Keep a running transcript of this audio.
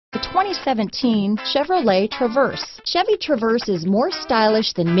2017 Chevrolet Traverse. Chevy Traverse is more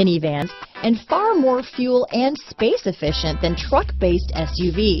stylish than minivans and far more fuel and space efficient than truck-based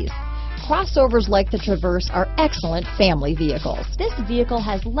SUVs. Crossovers like the Traverse are excellent family vehicles. This vehicle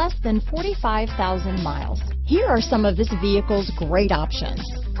has less than 45,000 miles. Here are some of this vehicle's great options: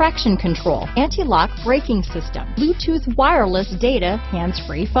 traction control, anti-lock braking system, Bluetooth wireless data,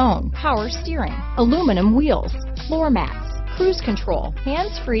 hands-free phone, power steering, aluminum wheels, floor mats, cruise control,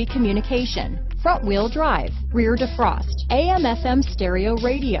 hands-free communication, front-wheel drive, rear defrost, AM/FM stereo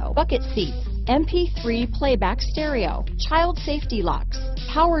radio, bucket seats, MP3 playback stereo, child safety locks,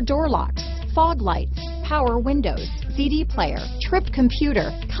 power door locks, fog lights, power windows, CD player, trip computer.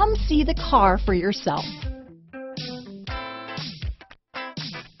 Come see the car for yourself.